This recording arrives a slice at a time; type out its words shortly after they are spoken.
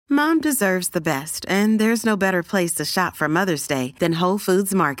Mom deserves the best, and there's no better place to shop for Mother's Day than Whole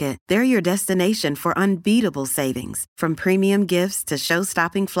Foods Market. They're your destination for unbeatable savings, from premium gifts to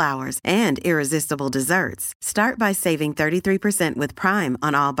show-stopping flowers and irresistible desserts. Start by saving 33% with Prime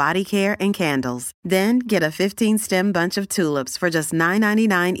on all body care and candles. Then get a 15-stem bunch of tulips for just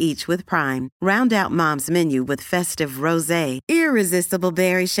 $9.99 each with Prime. Round out Mom's menu with festive rosé, irresistible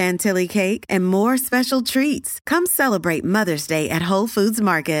berry chantilly cake, and more special treats. Come celebrate Mother's Day at Whole Foods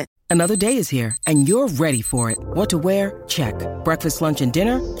Market. Another day is here, and you're ready for it. What to wear? Check. Breakfast, lunch, and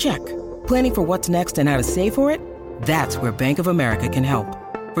dinner? Check. Planning for what's next and how to save for it? That's where Bank of America can help.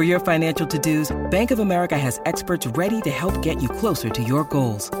 For your financial to-dos, Bank of America has experts ready to help get you closer to your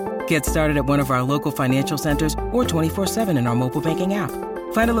goals. Get started at one of our local financial centers or 24/7 in our mobile banking app.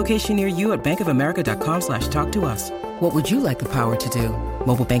 Find a location near you at bankofamerica.com/talktous. What would you like the power to do?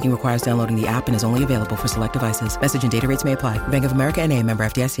 Mobile banking requires downloading the app and is only available for select devices. Message and data rates may apply. Bank of America N.A., member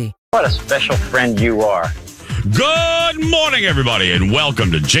FDIC. What a special friend you are. Good morning, everybody, and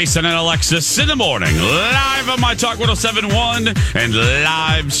welcome to Jason and Alexis in the morning, live on My Talk 1071 and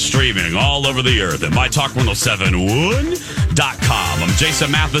live streaming all over the earth at MyTalk1071.com. I'm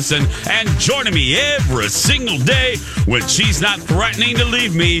Jason Matheson, and joining me every single day when she's not threatening to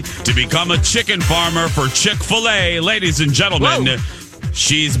leave me to become a chicken farmer for Chick-fil-A. Ladies and gentlemen,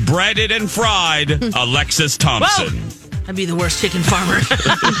 she's breaded and fried, Alexis Thompson. Whoa. I'd be the worst chicken farmer. Imagine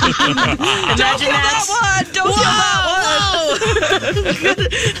that one. Don't kill that one.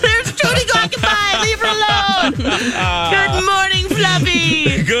 There's Judy Glockenbein. Leave her alone. Good morning,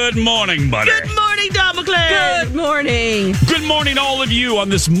 Fluffy. Good morning, buddy. Good morning, Don McClain. Good morning. Good morning, all of you, on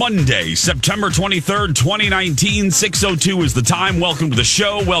this Monday, September 23rd, 2019. 6:02 is the time. Welcome to the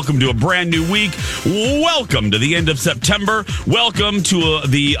show. Welcome to a brand new week. Welcome to the end of September. Welcome to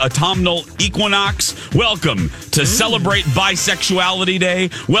the autumnal equinox. Welcome to celebrate Bisexuality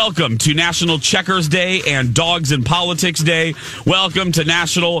Day. Welcome to National Checkers Day and Dogs in Politics Day. Welcome to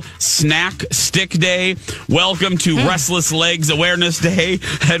National Snack Stick Day. Welcome to Restless Legs Awareness Day.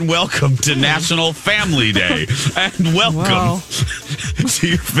 And welcome to National Family Day. And welcome to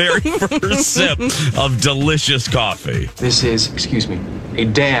your very first sip of delicious coffee. This is, excuse me, a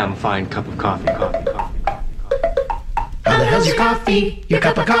damn fine cup of coffee. How the hell's your coffee? Your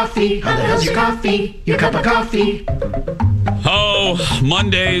cup of coffee. How the hell's your coffee? Your cup of coffee. Oh,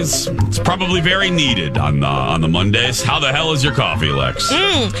 Mondays. It's probably very needed on the Mondays. How the hell is your coffee, Lex?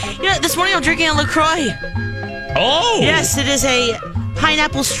 Yeah, this morning I'm drinking a LaCroix. Oh! Yes, it is a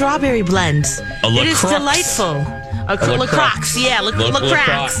pineapple strawberry blend. It is delightful. LaCroix. Yeah,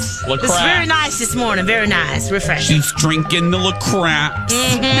 LaCroix. It's very nice this morning. Very nice. Refreshing. She's drinking the LaCroix.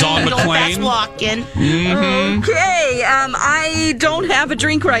 Don McClain. That's walking. Okay, I don't have a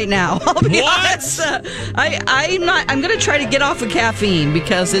drink right now. I'll be honest. I'm going to try to get off of caffeine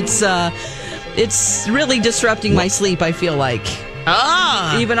because it's really disrupting my sleep, I feel like.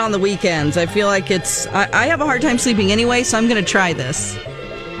 Even on the weekends. I feel like I have a hard time sleeping anyway, so I'm going to try this. Okay.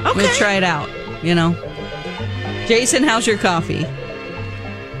 I'm going to try it out, Jason, how's your coffee?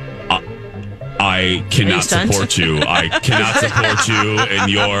 I cannot support you. I cannot support you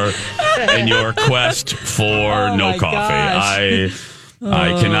in your quest for no coffee.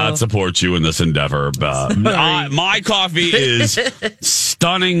 I cannot support you in this endeavor. My coffee is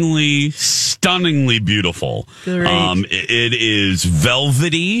stunningly beautiful. It is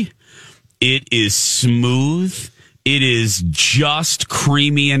velvety. It is smooth. It is just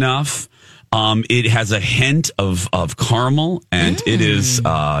creamy enough. It has a hint of caramel, and it is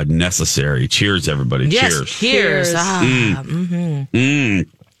necessary. Cheers, everybody. Yes, cheers.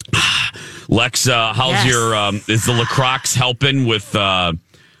 Lex, how's your, is the LaCroix helping with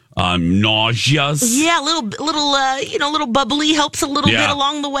nauseas? Yeah, little bubbly helps a little bit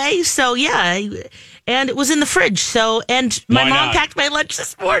along the way. So, yeah. And it was in the fridge. So, and my mom packed my lunch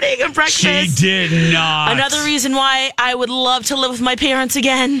this morning and breakfast. She did not. Another reason why I would love to live with my parents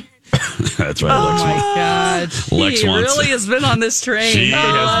again. That's right, Lex. Oh, my God. He really has been on this train. She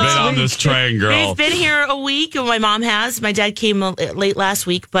has been on this train, girl. They've been here a week, and my mom has. My dad came late last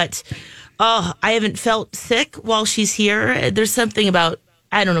week, but I haven't felt sick while she's here. There's something about,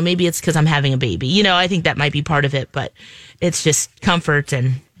 I don't know, maybe it's because I'm having a baby. I think that might be part of it, but it's just comfort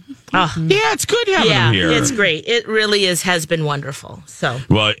and... yeah, it's good having him here. It's great. It really has been wonderful. So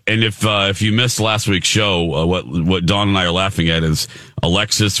well, and if you missed last week's show, what Dawn and I are laughing at is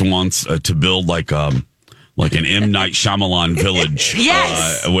Alexis wants to build like like an M. Night Shyamalan village.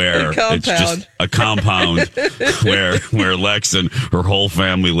 Yes. Where it's just a compound where Lex and her whole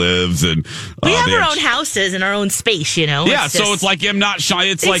family lives. And we have our own houses and our own space, you know? Yeah, so it's like M. Night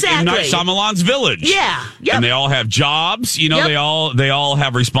Shyamalan's village. Yeah. Yep. And they all have jobs. You know, they all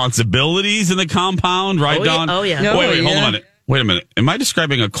have responsibilities in the compound, right, Dawn? Oh, yeah. Wait, hold on a minute. Wait a minute. Am I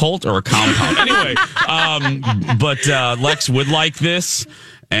describing a cult or a compound? Anyway, but Lex would like this.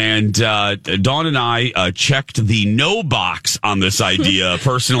 And Dawn and I checked the no box on this idea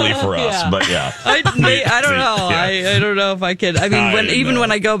personally for us. But yeah. I don't know. I don't know if I could. I mean,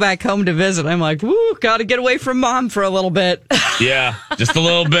 when I go back home to visit, I'm like, woo, got to get away from Mom for a little bit. Yeah, just a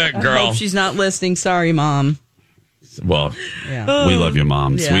little bit, girl. I hope she's not listening. Sorry, Mom. Well, we love you,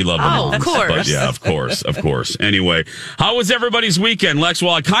 moms. Yeah. We love the moms. Of course. But yeah, of course. Anyway, how was everybody's weekend, Lex?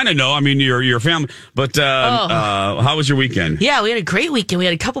 Well, I kind of know. I mean, your family. But how was your weekend? Yeah, we had a great weekend. We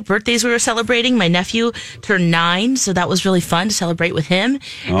had a couple birthdays we were celebrating. My nephew turned 9, so that was really fun to celebrate with him.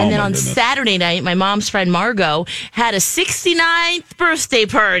 And then on Saturday night, my mom's friend Margot had a 69th birthday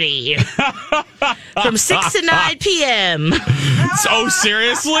party from 6 to 9 p.m. Oh,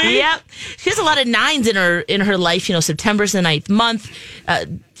 seriously? Yep. She has a lot of 9s in her life. You know, September's the 9th month.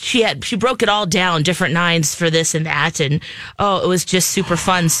 She broke it all down, different 9s for this and that, and it was just super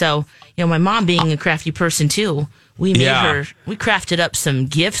fun. So, you know, my mom being a crafty person too, we crafted up some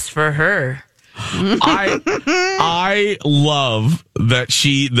gifts for her. I love that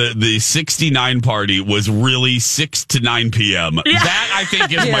the 69 party was really 6 to 9 p.m. Yeah. That I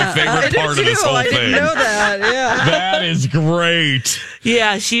think is my favorite part of this whole thing. I didn't know that. Yeah, that is great.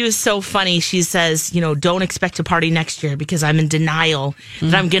 Yeah, she was so funny. She says, you know, don't expect a party next year because I'm in denial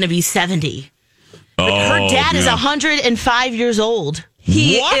that I'm going to be 70. But her dad is 105 years old.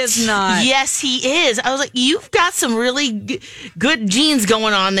 He is not. Yes, he is. I was like, you've got some really good genes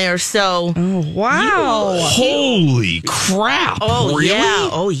going on there. So, wow. Holy crap. Oh, really? Yeah.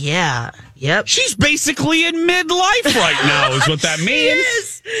 Oh, yeah. Yep. She's basically in midlife right now, is what that means. She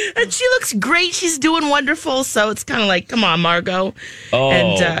is. And she looks great. She's doing wonderful. So it's kind of like, come on, Margot. Oh.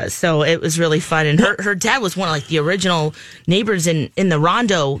 And so it was really fun. And her dad was one of like the original neighbors in the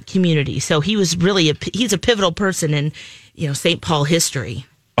Rondo community. So he was really he's a pivotal person in, you know, St. Paul history.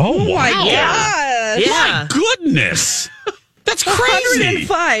 Oh, wow. My God. Yeah. My goodness. That's crazy.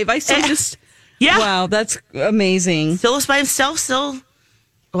 105. I still just... Yeah. Wow, that's amazing. Still lives by himself,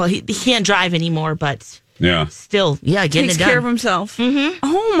 well, he can't drive anymore, but still, getting Takes it done. care of himself. Mm-hmm.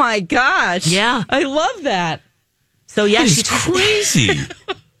 Oh, my gosh. Yeah. I love that. So, yeah. She's crazy.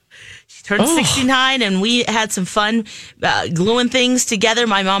 She turned 69, and we had some fun gluing things together.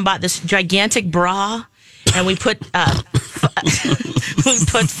 My mom bought this gigantic bra, and we put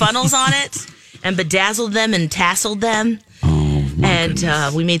funnels on it and bedazzled them and tasseled them. And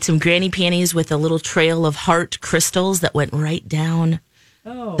we made some granny panties with a little trail of heart crystals that went right down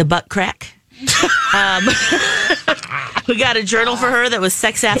the butt crack. We got a journal for her that was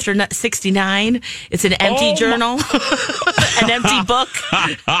Sex After 69. It's an empty journal, an empty book.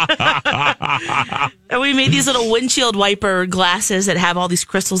 And we made these little windshield wiper glasses that have all these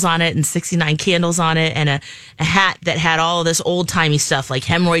crystals on it and 69 candles on it, and a hat that had all this old-timey stuff like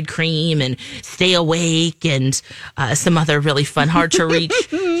hemorrhoid cream and Stay Awake and some other really fun hard to reach.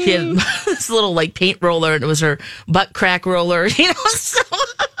 She had this little like paint roller, and it was her butt crack roller, you know. So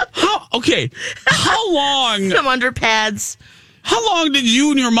how long? Some underpads. How long did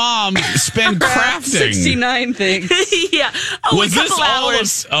you and your mom spend crafting? 69 things. Yeah. Was a this couple all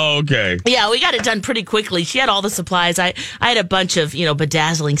hours. okay. Yeah, we got it done pretty quickly. She had all the supplies. I had a bunch of,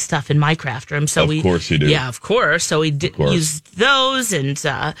 bedazzling stuff in my craft room. So of course you do. Yeah, of course. So we used those and,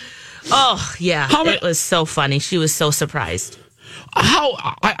 it was so funny. She was so surprised.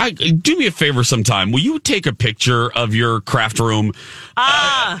 Do me a favor sometime. Will you take a picture of your craft room?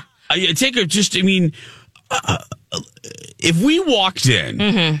 If we walked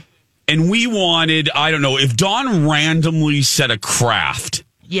in and we wanted, I don't know, if Dawn randomly said a craft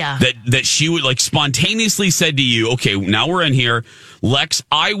that she would like spontaneously said to you, okay, now we're in here, Lex,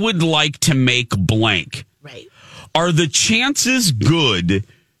 I would like to make blank. Right. Are the chances good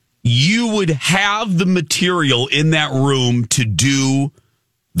you would have the material in that room to do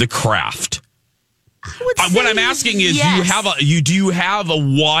the craft? What I'm asking is, yes. do you have a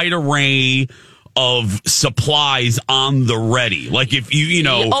wide array of supplies on the ready? Like if you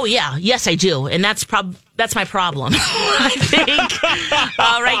know. Oh yeah, yes I do, and that's my problem. I think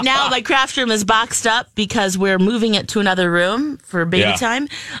right now my craft room is boxed up because we're moving it to another room for baby time.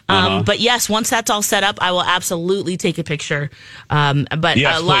 But yes, once that's all set up, I will absolutely take a picture. But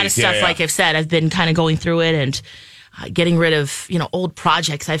yes, a lot of stuff, like I've said, I've been kind of going through it and. getting rid of, old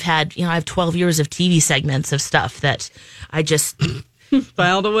projects. I have 12 years of TV segments of stuff that I just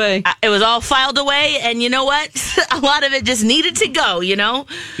filed away. It was all filed away, and you know what? A lot of it just needed to go, Yeah.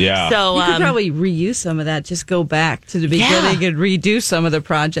 So you could probably reuse some of that. Just go back to the beginning and redo some of the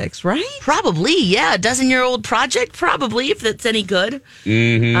projects, right? Probably, yeah. A dozen-year-old project, probably, if that's any good.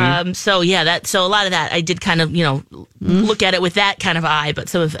 Mm-hmm. So a lot of that, I did kind of, look at it with that kind of eye,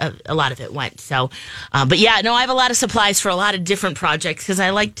 but a lot of it went. So, but yeah, no, I have a lot of supplies for a lot of different projects because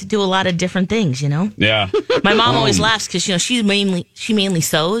I like to do a lot of different things, Yeah. My mom always laughs because, she mainly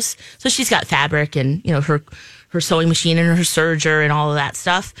sews. So she's got fabric and, her sewing machine and her serger and all of that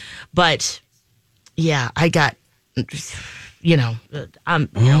stuff. But yeah, I got,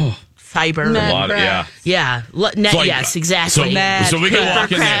 fiber. A lot of, yeah. Yeah. Yes, exactly. So we can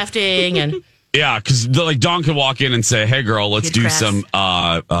walk in there. Crafting and. Yeah, because Dawn could walk in and say, "Hey, girl, let's do some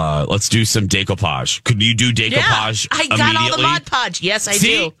decoupage. Could you do decoupage I got immediately?" all the Mod Podge. Yes, I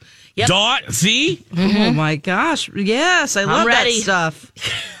do. Yep. Dawn, see? Oh my gosh! Yes, I love that stuff.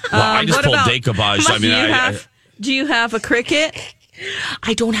 Well, I just pulled decoupage. Do you have a Cricut?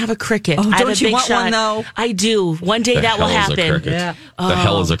 I don't have a Cricut. Oh, I have don't a you big want shot. one though? I do. One day that will happen. Yeah. The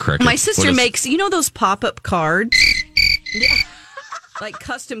hell is a Cricut? My sister makes, those pop-up cards? Yeah. Like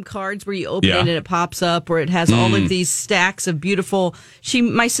custom cards where you open it and it pops up, or it has all of these stacks of beautiful.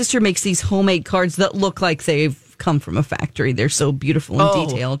 My sister makes these homemade cards that look like they've come from a factory. They're so beautiful and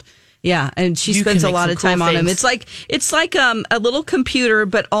detailed. Yeah, and she spends a lot of time on them. It's like a little computer,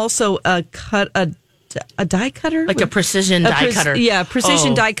 but also a die cutter, like a precision die cutter. Yeah,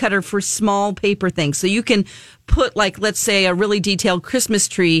 precision die cutter for small paper things. So you can put, like, let's say, a really detailed Christmas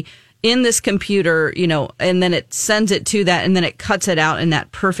tree in this computer, and then it sends it to that, and then it cuts it out in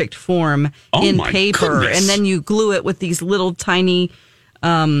that perfect form in paper. Goodness. And then you glue it with these little tiny,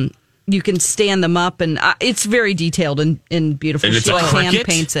 you can stand them up, and it's very detailed and beautiful. And it's she a hand Cricut?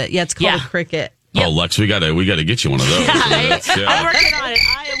 paints it. Yeah, it's called a Cricut. Yep. Oh, Lex, we gotta get you one of those. I'm working on it.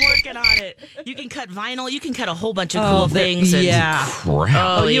 I am working on it. You can cut vinyl. You can cut a whole bunch of cool things. Yeah.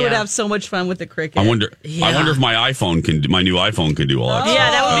 Crap. You would have so much fun with the Cricut. I wonder if my new iPhone can do all that.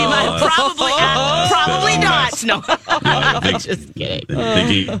 Yeah, that would be probably not. No, I'm just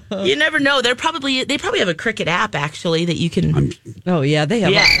kidding. You never know. They probably have a Cricut app actually that you can. Oh yeah, they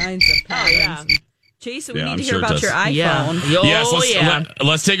have all kinds of patterns. Yeah. Jason, we need to hear about your iPhone. Yes,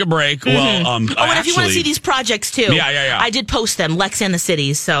 let's take a break. Well, and if you want to see these projects too, I did post them, Lex and the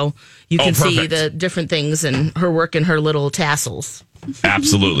Cities, so you can see the different things and her work and her little tassels.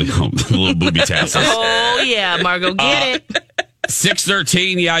 Absolutely, little booby tassels. Oh yeah, Margot, get it.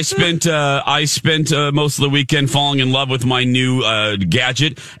 6:13. Yeah, I spent most of the weekend falling in love with my new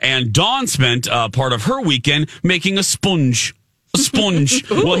gadget, and Dawn spent part of her weekend making a sponge.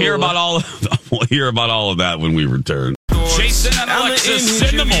 We'll hear about all of that when we return. Jason and Alexis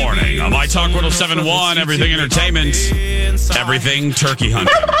in the morning on My Talk 107.1, everything entertainment, everything turkey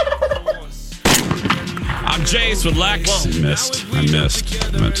hunting. I'm Jace with Lex. I missed.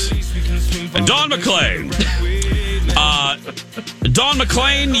 And Dawn McClain. Dawn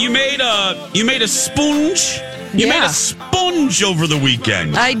McClain, you made a sponge. You made a sponge over the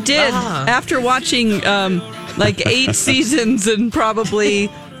weekend. I did. After watching 8 seasons and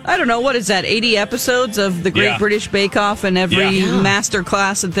probably, I don't know, what is that, 80 episodes of the Great British Bake Off and every master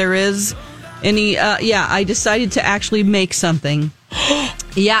class that there is. I decided to actually make something.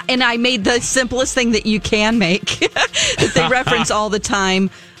 Yeah, and I made the simplest thing that you can make that they reference all the time,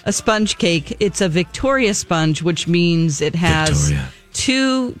 a sponge cake. It's a Victoria sponge, which means it has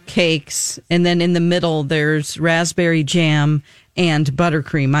 2 cakes, and then in the middle there's raspberry jam and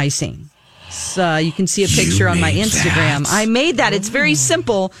buttercream icing. So you can see a picture on my Instagram. I made that. It's very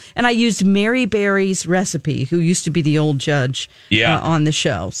simple, and I used Mary Berry's recipe, who used to be the old judge on the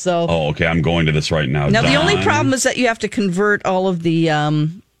show. So, okay, I'm going to this right now. Now the only problem is that you have to convert all of the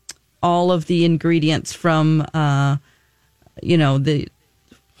ingredients from the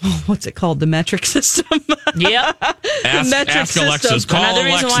what's it called? The metric system. Yep. Ask Alexis. Call Another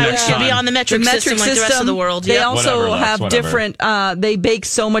reason Alex why we next should time. be on the metric system like the rest of the world. They also have different, they bake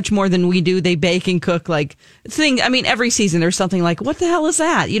so much more than we do. They bake and cook every season there's something like, what the hell is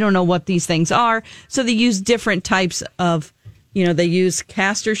that? You don't know what these things are. So they use different types of, they use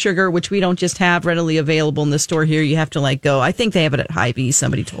caster sugar, which we don't just have readily available in the store here. You have to go. I think they have it at Hy-Vee,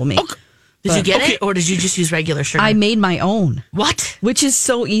 somebody told me. Okay. Did you get it, or did you just use regular sugar? I made my own. What? Which is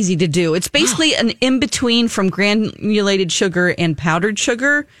so easy to do. It's basically an in-between from granulated sugar and powdered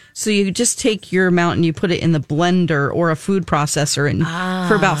sugar. So you just take your amount and you put it in the blender or a food processor, and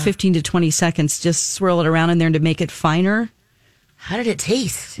for about 15 to 20 seconds, just swirl it around in there to make it finer. How did it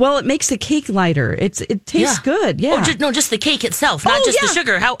taste? Well, it makes the cake lighter. It tastes good. Yeah. Oh, just the cake itself, not just the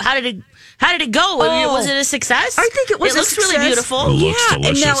sugar. How did it go? Was it a success? I think it was. It looks really beautiful. It looks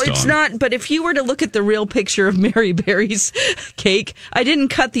delicious, and now it's not. But if you were to look at the real picture of Mary Berry's cake, I didn't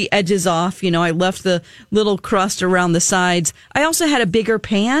cut the edges off. I left the little crust around the sides. I also had a bigger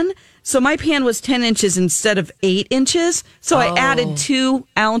pan. So my pan was 10 inches instead of 8 inches. So I added 2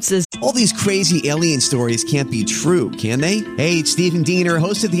 ounces. All these crazy alien stories can't be true, can they? Hey, it's Stephen Diener,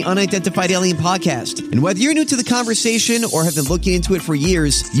 host of the Unidentified Alien Podcast. And whether you're new to the conversation or have been looking into it for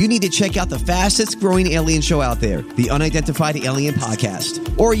years, you need to check out the fastest growing alien show out there, the Unidentified Alien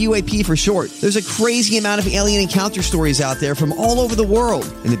Podcast, or UAP for short. There's a crazy amount of alien encounter stories out there from all over the world.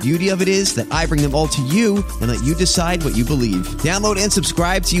 And the beauty of it is that I bring them all to you and let you decide what you believe. Download and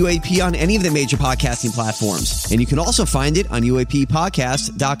subscribe to UAP on any of the major podcasting platforms. And you can also find it on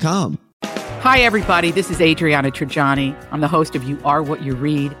UAPpodcast.com. Hi, everybody. This is Adriana Trajani. I'm the host of You Are What You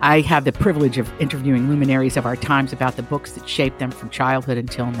Read. I have the privilege of interviewing luminaries of our times about the books that shaped them from childhood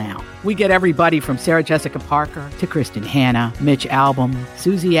until now. We get everybody from Sarah Jessica Parker to Kristen Hanna, Mitch Albom,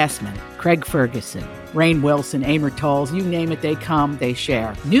 Susie Essman, Craig Ferguson, Rainn Wilson, Amor Tolls, you name it, they come, they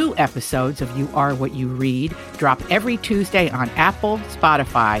share. New episodes of You Are What You Read drop every Tuesday on Apple,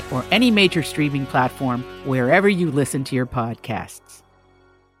 Spotify, or any major streaming platform wherever you listen to your podcasts.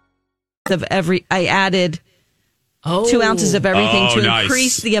 I added 2 ounces of everything to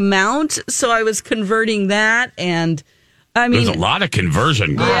increase the amount. So I was converting that, and I mean, there's a lot of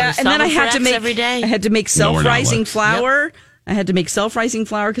conversion. Yeah, and then I had to make every day. I had to make self-rising flour. Yep. I had to make self-rising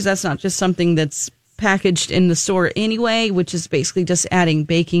flour because that's not just something that's packaged in the store anyway, which is basically just adding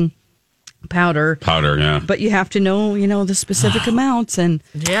baking powder. Yeah. But you have to know, the specific amounts, and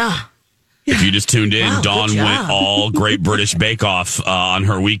If you just tuned in, Wow, Dawn went all Great British Bake Off on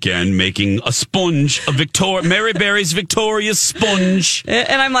her weekend, making a sponge, Mary Berry's Victoria sponge.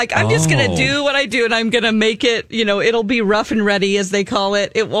 And I'm like, I'm just going to do what I do, and I'm going to make it, it'll be rough and ready, as they call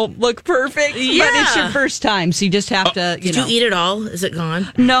it. It won't look perfect, but it's your first time, so you just have to, Did you eat it all? Is it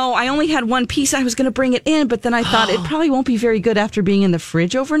gone? No, I only had one piece. I was going to bring it in, but then I thought it probably won't be very good after being in the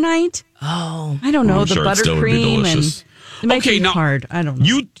fridge overnight. Oh. I don't know, I'm the sure it still would be buttercream delicious. and... It might be hard. I don't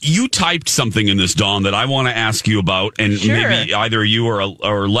know. You typed something in this, Dawn, that I want to ask you about, and maybe either you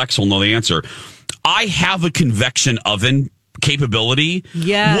or Lex will know the answer. I have a convection oven capability.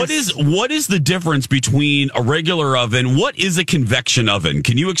 Yes. What is the difference between a regular oven? What is a convection oven?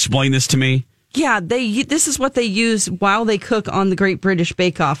 Can you explain this to me? Yeah, this is what they use while they cook on the Great British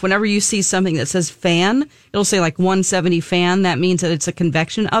Bake Off. Whenever you see something that says fan, it'll say like 170 fan. That means that it's a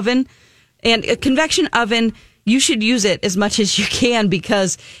convection oven. And a convection oven, you should use it as much as you can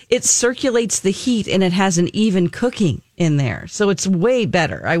because it circulates the heat and it has an even cooking in there. So it's way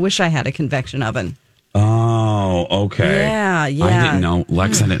better. I wish I had a convection oven. Oh, okay. Yeah. I didn't know.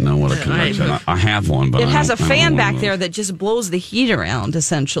 Lex, I didn't know what a convection. I have one, but it has a fan back there that just blows the heat around,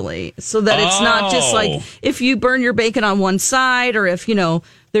 essentially, so that it's not just like if you burn your bacon on one side, or if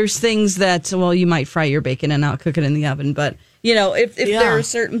there's things that you might fry your bacon and not cook it in the oven, but. If there are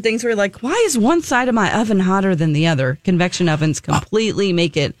certain things where you're like, why is one side of my oven hotter than the other? Convection ovens completely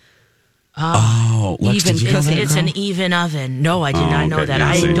make it Lex, even cooking. It's an even oven. No, I did not know that.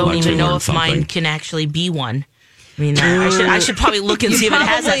 I don't even know if mine can actually be one. I mean, I should probably look and see if it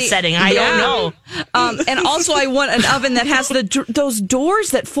has that setting. I don't know. And also, I want an oven that has those doors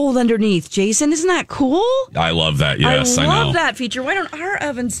that fold underneath. Jason, isn't that cool? I love that. Yes, I know. I love that feature. Why don't our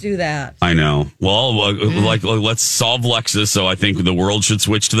ovens do that? I know. Well, let's solve Lex's. So I think the world should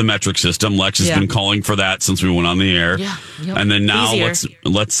switch to the metric system. Lex has been calling for that since we went on the air. Yeah. Yep. And then now Easier.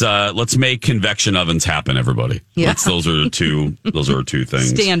 let's make convection ovens happen, everybody. Yeah. Those are two things.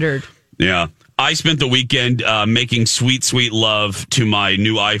 Standard. Yeah. I spent the weekend making sweet, sweet love to my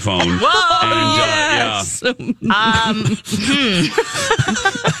new iPhone. Whoa! And, Yes.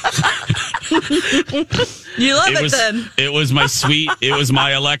 You love it then. It was my sweet. It was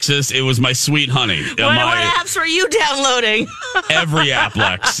my Alexis. It was my sweet honey. What apps were you downloading? Every app,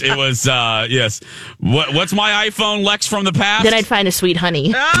 Lex. It was yes. What's my iPhone, Lex, from the past? Then I'd find a sweet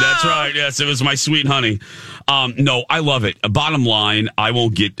honey. That's right. Yes, it was my sweet honey. No, I love it. Bottom line, I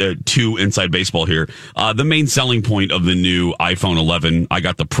won't get too inside baseball here. The main selling point of the new iPhone 11, I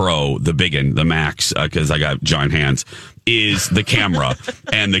got the Pro, the big one, the Max, because I got giant hands, is the camera.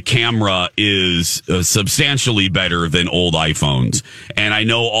 And the camera is substantially better than old iPhones. And I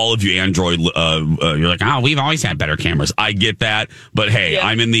know all of you Android, you're like, we've always had better cameras. I get that. But hey,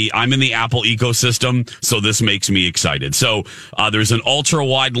 I'm in the Apple ecosystem, so this makes me excited. So there's an ultra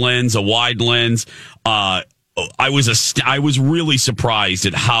wide lens, a wide lens. I was really surprised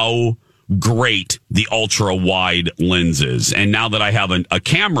at how great the ultra wide lenses. And now that I have a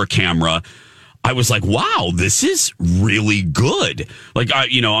camera, I was like, wow, this is really good. Like,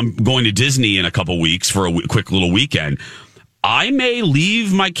 I'm going to Disney in a couple weeks for a quick little weekend. I may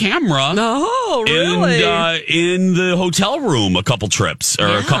leave my camera in the hotel room a couple trips or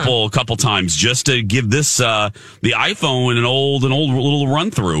a couple times just to give this the iPhone an old little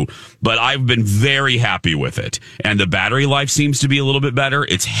run through. But I've been very happy with it, and the battery life seems to be a little bit better.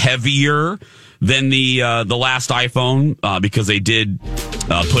 It's heavier than the last iPhone because they did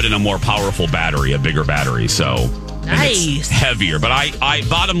put in a more powerful battery, a bigger battery. So nice, it's heavier. But I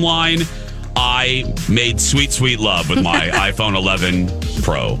bottom line, I made sweet love with my iPhone 11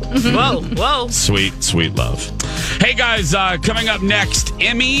 Pro. Whoa. Sweet love. Hey, guys, coming up next,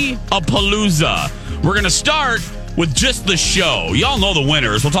 Emmy-a-Palooza. We're going to start with just the show. Y'all know the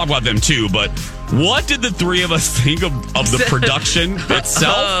winners. We'll talk about them, too. But what did the three of us think of the production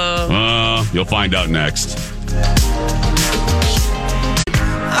itself? You'll find out next.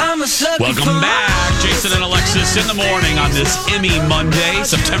 Welcome back. Jason and Alexis in the morning on this Emmy Monday,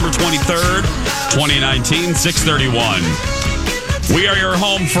 September 23rd, 2019, 6:31. We are your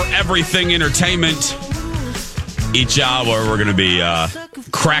home for everything entertainment. Each hour, we're going to be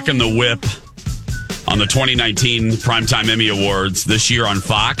cracking the whip on the 2019 Primetime Emmy Awards. This year on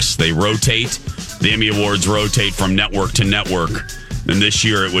Fox, they rotate. The Emmy Awards rotate from network to network. And this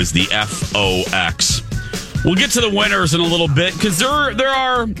year, it was the FOX. We'll get to the winners in a little bit because there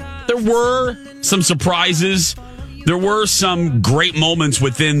were some surprises. There were some great moments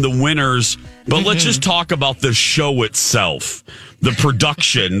within the winners, but let's just talk about the show itself, the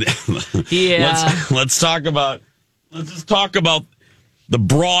production. Yeah. Let's just talk about the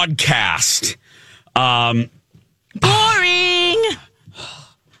broadcast. Boring.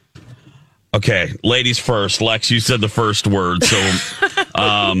 Okay, ladies first. Lex, you said the first word, so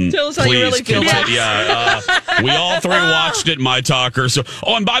tell us how you really feel. We all three watched it, My Talker. So,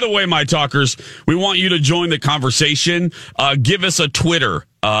 and by the way, My Talkers, we want you to join the conversation. Give us a Twitter.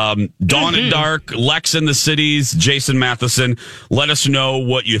 Dawn and Dark, Lex in the Cities, Jason Matheson. Let us know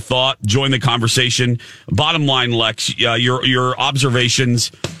what you thought. Join the conversation. Bottom line, Lex, your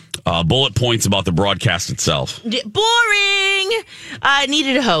observations. Bullet points about the broadcast itself. Boring. I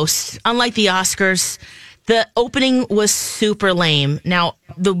needed a host. Unlike the Oscars, the opening was super lame. Now,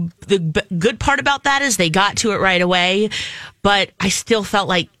 the good part about that is they got to it right away, but I still felt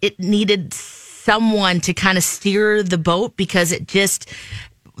like it needed someone to kind of steer the boat because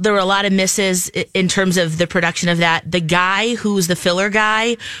there were a lot of misses in terms of the production of that. The guy who's the filler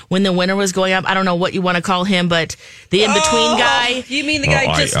guy when the winner was going up, I don't know what you want to call him, but the in-between guy. You mean the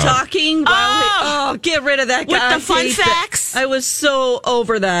guy talking? Get rid of that guy. With the fun facts? I was so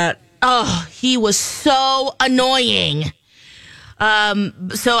over that. Oh, he was so annoying.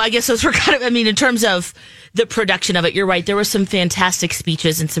 So I guess those were in terms of the production of it, you're right. There were some fantastic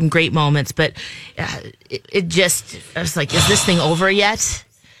speeches and some great moments, but I was like, is this thing over yet?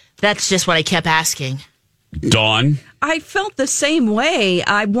 That's just what I kept asking. Dawn? I felt the same way.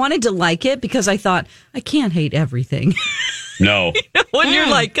 I wanted to like it because I thought, I can't hate everything. No. When you're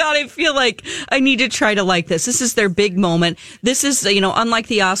like, God, I feel like I need to try to like this. This is their big moment. This is, unlike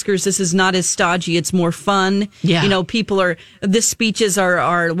the Oscars, this is not as stodgy. It's more fun. Yeah. The speeches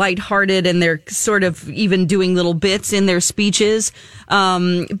are lighthearted and they're sort of even doing little bits in their speeches.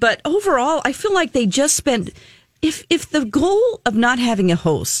 But overall, I feel like they just spent, if the goal of not having a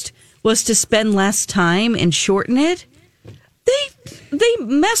host was to spend less time and shorten it, they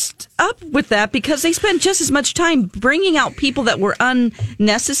messed up with that because they spent just as much time bringing out people that were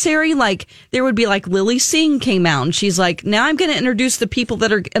unnecessary. Like there would be Lily Singh came out and she's like, now I'm going to introduce the people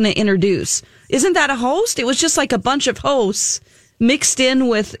that are going to introduce. Isn't that a host? It was just like a bunch of hosts mixed in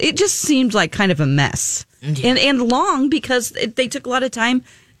with, it just seemed like kind of a mess. Yeah. And long because they took a lot of time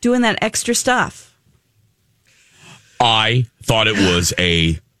doing that extra stuff. I thought it was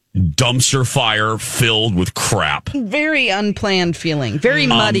a dumpster fire filled with crap. Very unplanned feeling. Very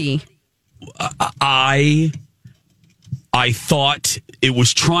muddy. I thought it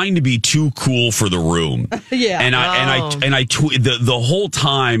was trying to be too cool for the room. Yeah. The whole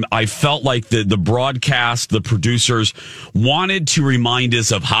time I felt like the broadcast, the producers wanted to remind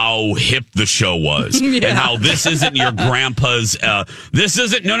us of how hip the show was. Yeah. And how this isn't your grandpa's this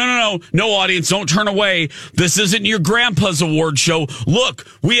isn't no audience, don't turn away. This isn't your grandpa's award show. Look,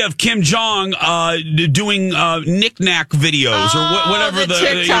 we have Kim Jong doing knick-knack videos or whatever the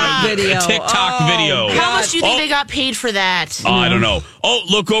TikTok video. TikTok video. How much do you think they got paid for that? that? I don't know. Oh,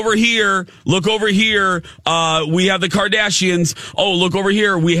 look over here. Look over here. We have the Kardashians. Oh, look over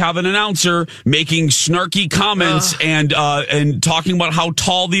here. We have an announcer making snarky comments and talking about how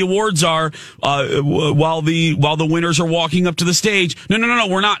tall the awards are while the winners are walking up to the stage. No.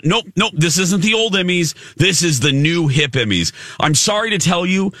 We're not. Nope. This isn't the old Emmys. This is the new hip Emmys. I'm sorry to tell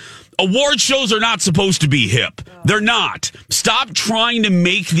you. Award shows are not supposed to be hip. They're not. Stop trying to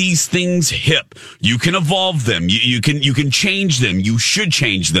make these things hip. You can evolve them. You can change them. You should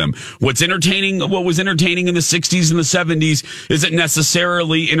change them. What was entertaining in the 60s and the 70s isn't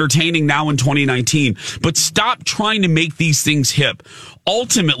necessarily entertaining now in 2019. But stop trying to make these things hip.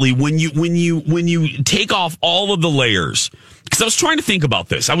 Ultimately, when you take off all of the layers, because I was trying to think about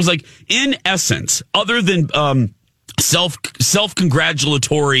this. I was like, in essence, other than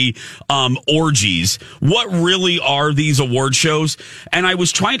self-congratulatory orgies, what really are these award shows? And I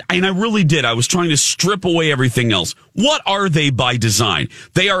was trying to strip away everything else. What are they by design?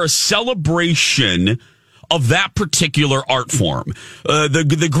 They are a celebration of that particular art form.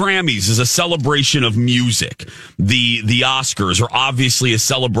 The Grammys is a celebration of music. The Oscars are obviously a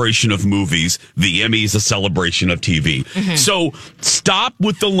celebration of movies. The Emmys a celebration of TV. Mm-hmm. So stop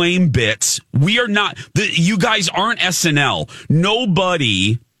with the lame bits. We are not. You guys aren't SNL.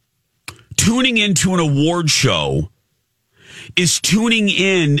 Nobody tuning into an award show is tuning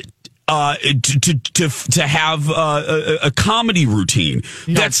in to have a comedy routine.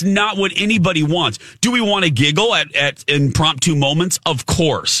 No. That's not what anybody wants. Do we want to giggle at impromptu moments? Of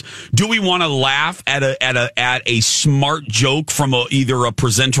course. Do we want to laugh at a smart joke from either a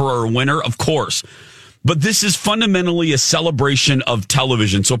presenter or a winner? Of course. But this is fundamentally a celebration of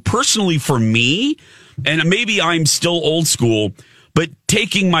television. So personally for me, and maybe I'm still old school, but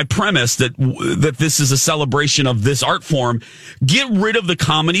taking my premise that this is a celebration of this art form, get rid of the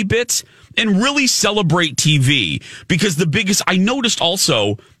comedy bits and really celebrate TV. Because I noticed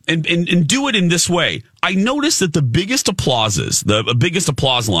also, and do it in this way, I noticed that the biggest applause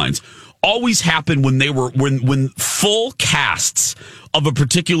lines always happen when full casts of a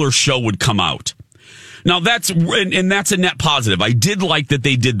particular show would come out. Now that's a net positive. I did like that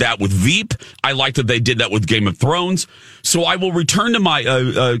they did that with Veep. I like that they did that with Game of Thrones. So I will return to my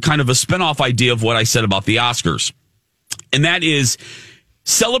kind of a spinoff idea of what I said about the Oscars. And that is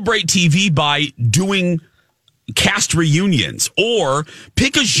celebrate TV by doing cast reunions or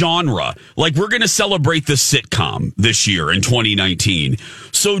pick a genre. Like we're going to celebrate the sitcom this year in 2019.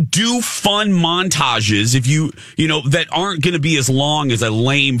 So do fun montages that aren't going to be as long as a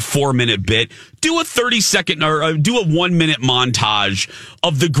lame 4-minute bit. Do a 30-second or do a 1-minute montage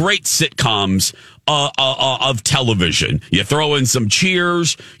of the great sitcoms of television. You throw in some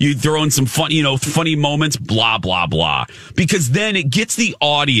cheers, you throw in some funny moments, blah, blah, blah. Because then it gets the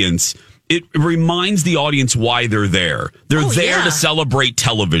audience. It reminds the audience why they're there. They're there to celebrate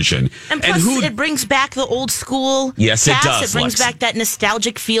television. And plus, it brings back the old school cast. It does. It brings back that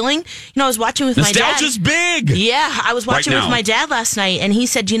nostalgic feeling. I was watching with my dad. Nostalgia's big! Yeah, I was watching with my dad last night, and he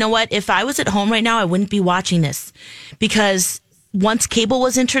said, you know what? If I was at home right now, I wouldn't be watching this. Because once cable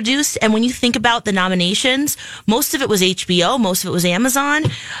was introduced, and when you think about the nominations, most of it was HBO, most of it was Amazon,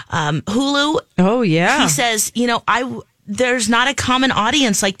 Hulu. Oh, yeah. He says, there's not a common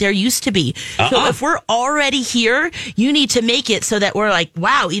audience like there used to be. So if we're already here, you need to make it so that we're like,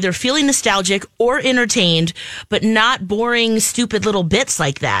 wow, either feeling nostalgic or entertained, but not boring, stupid little bits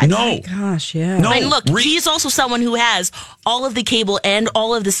like that. No. Oh my gosh, yeah. No. And look, he's also someone who has all of the cable and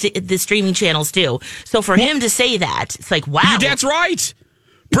all of the streaming channels too. So for him to say that, it's like, wow. That's right.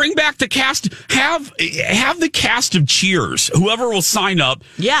 Bring back the cast. Have the cast of Cheers. Whoever will sign up.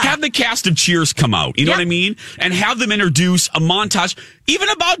 Yeah. Have the cast of Cheers come out. You know what I mean? And have them introduce a montage, even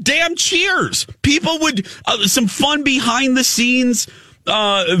about damn Cheers. People would some fun behind the scenes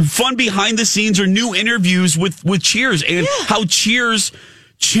or new interviews with Cheers and how Cheers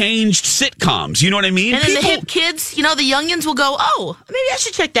changed sitcoms. You know what I mean? And then the hip kids, the youngins will go, oh, maybe I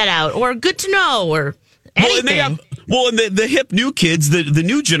should check that out, or good to know, or anything. And the hip new kids, the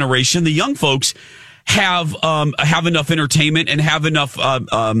new generation, the young folks have enough entertainment and have enough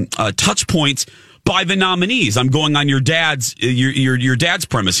touch points by the nominees. I'm going on your dad's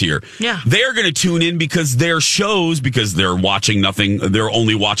premise here. Yeah, they're going to tune in because their shows, because they're watching nothing. They're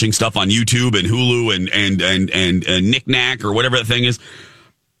only watching stuff on YouTube and Hulu and Knick-Knack or whatever that thing is.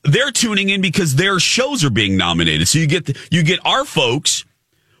 They're tuning in because their shows are being nominated. So you get our folks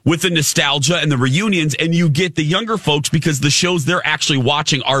with the nostalgia and the reunions, and you get the younger folks because the shows they're actually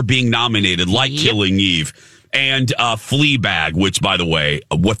watching are being nominated, like Killing Eve and Fleabag, which, by the way,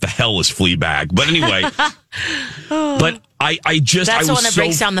 what the hell is Fleabag? But anyway, but I That's the one that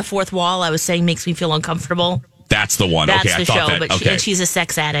breaks down the fourth wall. I was saying makes me feel uncomfortable. That's the one. That's okay, the I thought show. that. But okay. and she's a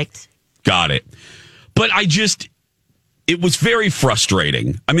sex addict. Got it. But it was very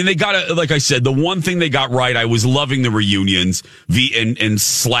frustrating. I mean, they got to, like I said, the one thing they got right, I was loving the reunions and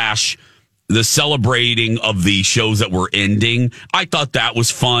slash the celebrating of the shows that were ending. I thought that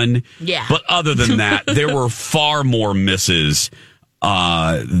was fun. Yeah. But other than that, there were far more misses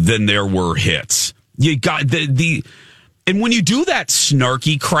than there were hits. You got and when you do that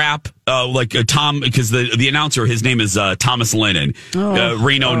snarky crap, like Tom, because the announcer, his name is Thomas Lennon,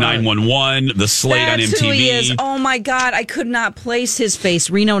 Reno 911, the Slate on MTV. That's who he is. Oh my God, I could not place his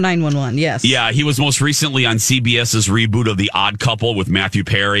face. Reno 911. Yes. Yeah, he was most recently on CBS's reboot of The Odd Couple with Matthew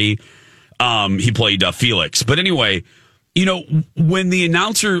Perry. He played Felix. But anyway, when the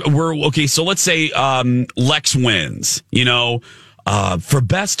announcer so let's say Lex wins, for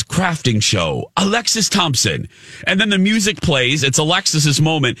best crafting show, Alexis Thompson. And then the music plays. It's Alexis's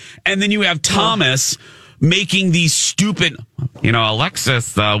moment. And then you have Thomas making these stupid,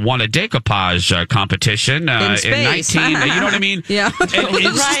 Alexis won a decoupage competition in space. 19. You know what I mean? Yeah. And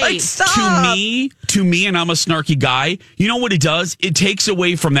Right. Like, stop. To me, and I'm a snarky guy, you know what it does? It takes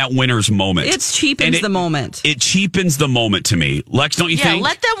away from that winner's moment. It cheapens the moment. It cheapens the moment to me. Lex, don't you think? Yeah,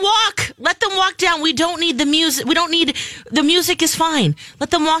 let them walk. Let them walk down. We don't need the music. The music is fine.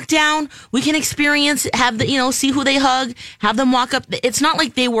 Let them walk down. We can experience, see who they hug, have them walk up. It's not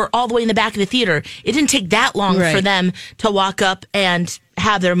like they were all the way in the back of the theater. It didn't take that long for them to walk up and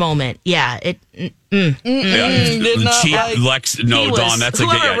have their moment. Yeah, Cheap Lex. No, Dawn. That's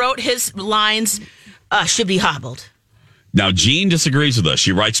whoever wrote his lines should be hobbled. Now, Jean disagrees with us.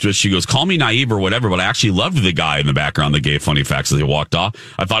 She writes to us. She goes, "Call me naive or whatever, but I actually loved the guy in the background that gave funny facts as he walked off.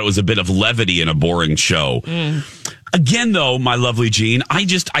 I thought it was a bit of levity in a boring show." Again, though, my lovely Jean, I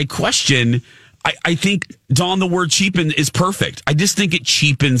question. I think, Dawn, the word cheapen is perfect. I just think it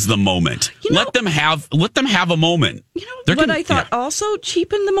cheapens the moment. Let them have a moment. I thought also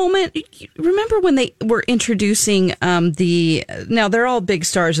cheapened the moment. Remember when they were introducing now they're all big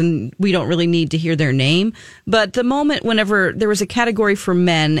stars and we don't really need to hear their name, but the moment whenever there was a category for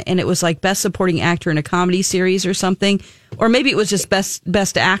men and it was like best supporting actor in a comedy series or something, or maybe it was just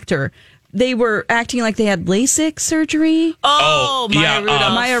best actor. They were acting like they had LASIK surgery.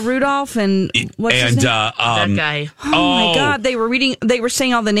 Maya Rudolph and what's his name? That guy. Oh my God! They were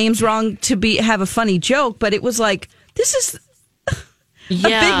saying all the names wrong to have a funny joke, but it was like this is a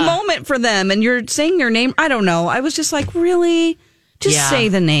big moment for them, and you're saying their name. I don't know. I was just like, really, just say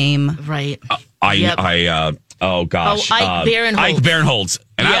the name, right? Oh gosh, Ike Barinholtz. Ike Barinholtz,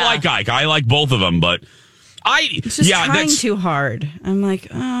 and I like Ike. I like both of them, but. It's just trying too hard. I'm like,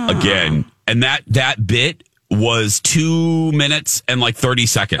 again, and that bit was 2 minutes and like 30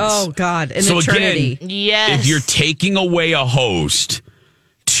 seconds. Oh God, an eternity. Again, yes. If you're taking away a host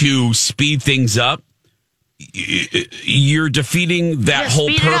to speed things up, you're defeating that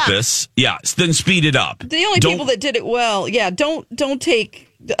whole purpose. Yeah, then speed it up. The only people that did it well, don't take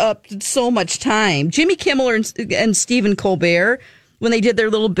up so much time. Jimmy Kimmel and Stephen Colbert, when they did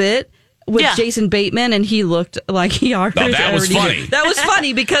their little bit with Jason Bateman, and he looked like he already. No, that was funny. That was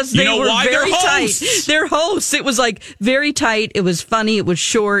funny because they were very tight. They're hosts. It was like very tight. It was funny. It was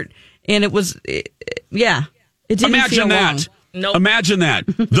short, and it was, It didn't feel long. Nope. Imagine that.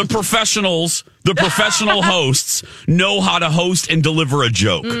 The professional hosts know how to host and deliver a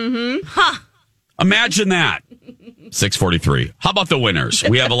joke. Mm-hmm. Huh. Imagine that. 6:43. How about the winners?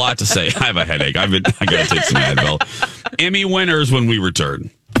 We have a lot to say. I have a headache. I got to take some Advil. Emmy winners when we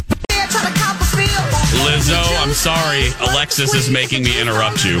return. Lizzo, I'm sorry. Alexis is making me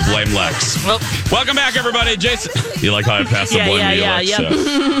interrupt you. Blame Lex. Well, welcome back, everybody. Jason. You like how I passed the blame to you, Lex?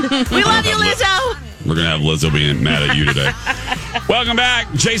 We love you, Lizzo. We're going to have Lizzo being mad at you today. Welcome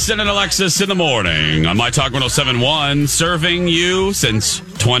back. Jason and Alexis in the morning on My Talk 107.1, serving you since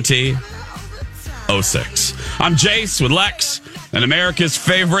 2006. I'm Jace with Lex and America's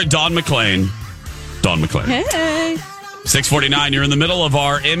favorite Dawn McClain. Dawn McClain. Hey. 6:49. You're in the middle of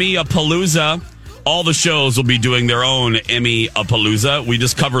our Emmy-a-palooza. All the shows will be doing their own Emmy-a-palooza. We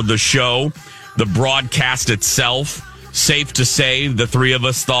just covered the show, the broadcast itself. Safe to say, the three of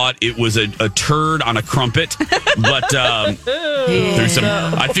us thought it was a turd on a crumpet, but I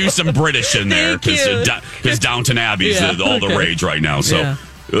threw some British in there because Downton Abbey's all the rage right now. So.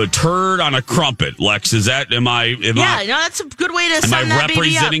 A turd on a crumpet, Lex. Is that? That's a good way to sum that baby up. Am I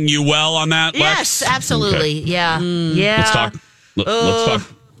representing you well on that, Lex? Yes, absolutely. Okay. Yeah. Yeah.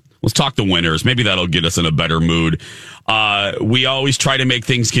 Let's talk the winners. Maybe that'll get us in a better mood. We always try to make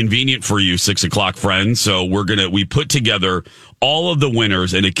things convenient for you, 6 o'clock friends. So we put together all of the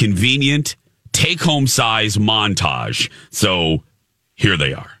winners in a convenient take-home size montage. So here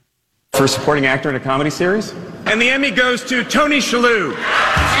they are. For supporting actor in a comedy series, And the Emmy goes to Tony Shalhoub.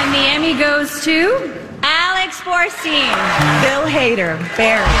 And the Emmy goes to Alex Borstein. Bill Hader,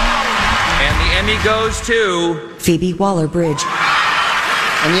 Barry. And the Emmy goes to Phoebe Waller-Bridge.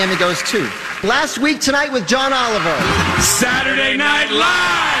 And the Emmy goes to Last Week Tonight with John Oliver. Saturday Night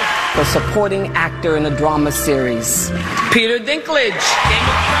Live. For supporting actor in a drama series. Peter Dinklage, Game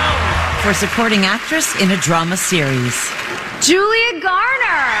of Thrones. For supporting actress in a drama series. Julia Garner.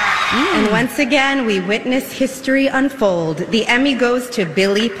 And once again, we witness history unfold. The Emmy goes to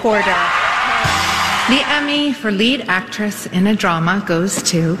Billy Porter. The Emmy for lead actress in a drama goes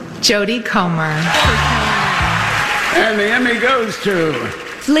to Jodie Comer. And the Emmy goes to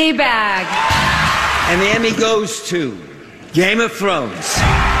Fleabag. And the Emmy goes to Game of Thrones.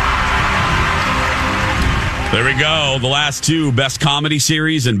 There we go. The last two, Best Comedy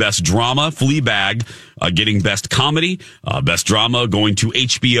Series and Best Drama. Fleabag getting Best Comedy. Best Drama going to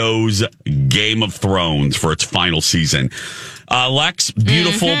HBO's Game of Thrones for its final season. Lex,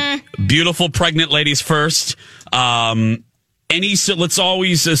 beautiful pregnant ladies first. Let's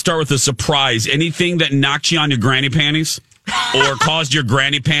always start with a surprise. Anything that knocked you on your granny panties? Or caused your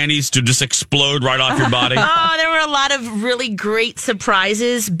granny panties to just explode right off your body? Oh, there were a lot of really great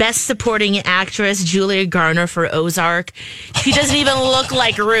surprises. Best Supporting Actress, Julia Garner for Ozark. She doesn't even look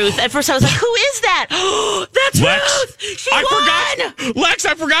like Ruth. At first I was like, who is that? Oh, that's Lex, Ruth! She won! Lex,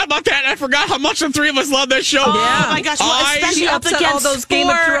 I forgot about that. I forgot how much the three of us love that show. Oh, my gosh. Well, especially up upset against all those Game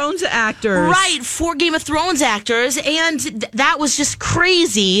of Thrones actors. Right, 4 Game of Thrones actors. And that was just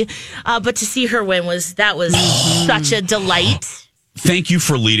crazy. But to see her win was such a delight. Thank you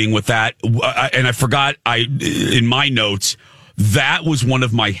for leading with that. And I forgot, in my notes, that was one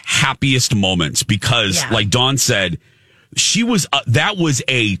of my happiest moments because, like Dawn said, that was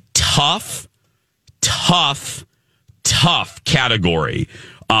a tough category.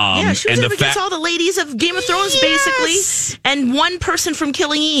 She was up against all the ladies of Game of Thrones, basically, and one person from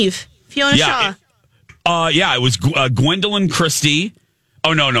Killing Eve, Fiona Shaw. It was Gwendolyn Christie.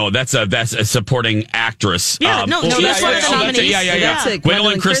 Oh no, that's a supporting actress. That's one of the nominees. That's it.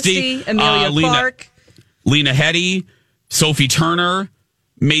 Gwendolyn Christie, Emilia Clarke, Lena Headey, Sophie Turner,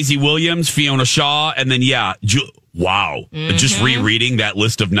 Maisie Williams, Fiona Shaw, and then just rereading that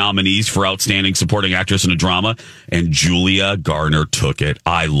list of nominees for outstanding supporting actress in a drama, and Julia Garner took it.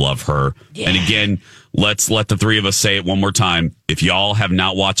 I love her. Yeah. And again, let's let the three of us say it one more time. If y'all have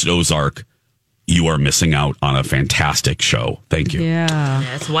not watched Ozark, you are missing out on a fantastic show. Thank you.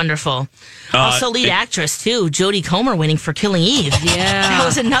 Yeah, it's wonderful. Also, lead actress, too. Jodie Comer winning for Killing Eve. Yeah. That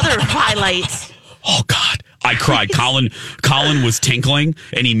was another highlight. Oh, God. I cried. Colin was tinkling,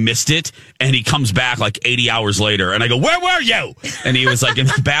 and he missed it, and he comes back like 80 hours later, and I go, where were you? And he was like in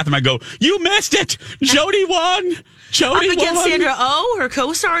the bathroom. I go, you missed it. Jodie won. Up against Sandra Oh, her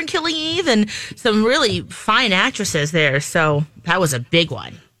co-star in Killing Eve, and some really fine actresses there. So that was a big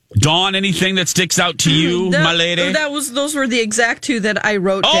one. Dawn, anything that sticks out to you, my lady? Those were the exact two that I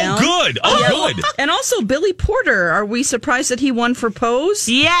wrote down. Good. Good. And also Billy Porter. Are we surprised that he won for Pose?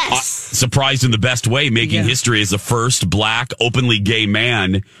 Yes. Surprised in the best way, making history as the first black, openly gay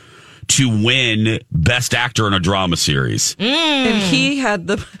man to win Best Actor in a Drama Series. And he had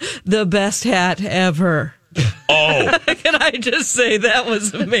the best hat ever. Oh. Can I just say that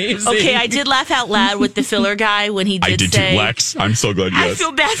was amazing? Okay, I did laugh out loud with the filler guy when he did say... I did too, Lex. I'm so glad, yes. I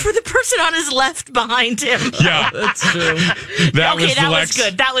feel bad for the person on his left behind him. Yeah. That's true. That was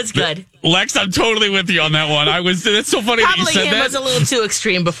good. That was good. Lex, I'm totally with you on that one. That's so funny that you said that. Probably him was a little too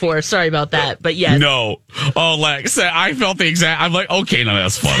extreme before. Sorry about that, but yes. No. Oh, Lex, I felt the exact... I'm like, okay, no,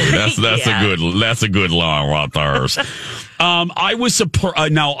 that's funny. That's a good line right there. I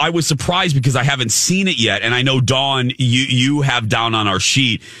was surprised because I haven't seen it yet, and I know Dawn, you have down on our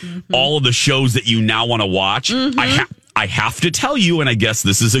sheet all of the shows that you now want to watch. I have to tell you, and I guess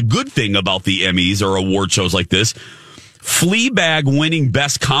this is a good thing about the Emmys or award shows like this. Fleabag winning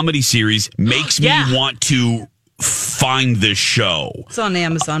Best Comedy Series makes me want to find this show. It's on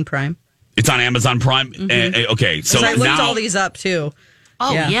Amazon Prime. It's on Amazon Prime. Okay, so I looked all these up too.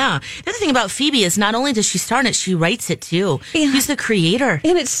 Oh, yeah. The other thing about Phoebe is not only does she star in it, she writes it, too. She's the creator.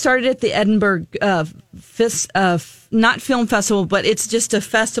 And it started at the Edinburgh, not film festival, but it's just a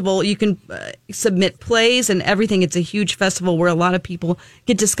festival. You can submit plays and everything. It's a huge festival where a lot of people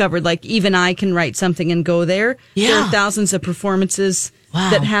get discovered. Like, even I can write something and go there. Yeah. There are thousands of performances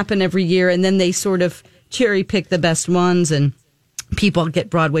that happen every year, and then they sort of cherry pick the best ones, and people get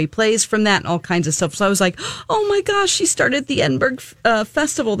Broadway plays from that and all kinds of stuff. So I was like, oh my gosh, she started the Edinburgh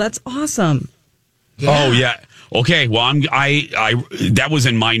Festival. That's awesome. Yeah. Oh, yeah. Okay. Well, I that was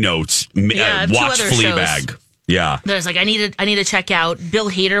in my notes. Watch Fleabag. Yeah. There's I need to check out Bill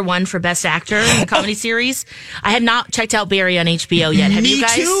Hader won for Best Actor in a comedy series. I have not checked out Barry on HBO yet. Have you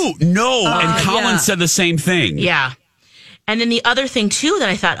guys? Me too. No. And Colin said the same thing. Yeah. And then the other thing, too, that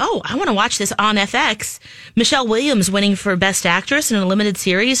I thought, I want to watch this on FX. Michelle Williams winning for Best Actress in a limited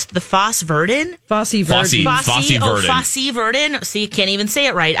series, The Fosse Verdon. Fosse Verdon. Fosse Verdon. See, you can't even say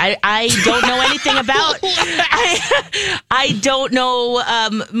it right. I don't know anything about... I don't know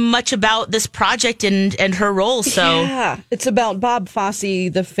much about this project and her role, so... Yeah, it's about Bob Fosse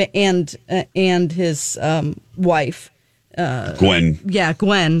and his wife. Gwen. Yeah,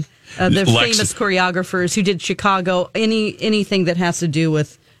 Gwen. The famous choreographers who did Chicago. Anything that has to do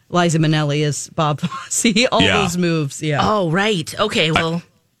with Liza Minnelli is Bob Fosse. All those moves. Yeah. Oh, right. Okay. Well,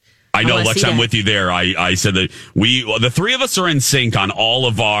 I know, Lex, I'm with you there. I said that the three of us are in sync on all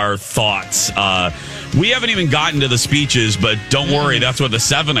of our thoughts. We haven't even gotten to the speeches, but don't worry. That's what the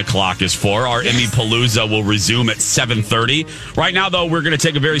 7 o'clock is for. Our Emmy Palooza will resume at 7:30. Right now, though, we're going to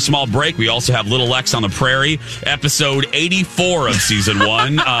take a very small break. We also have Little Lex on the Prairie, episode 84 of season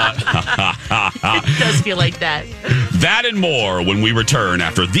 1. It does feel like that. That and more when we return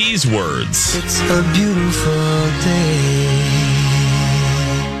after these words. It's a beautiful day.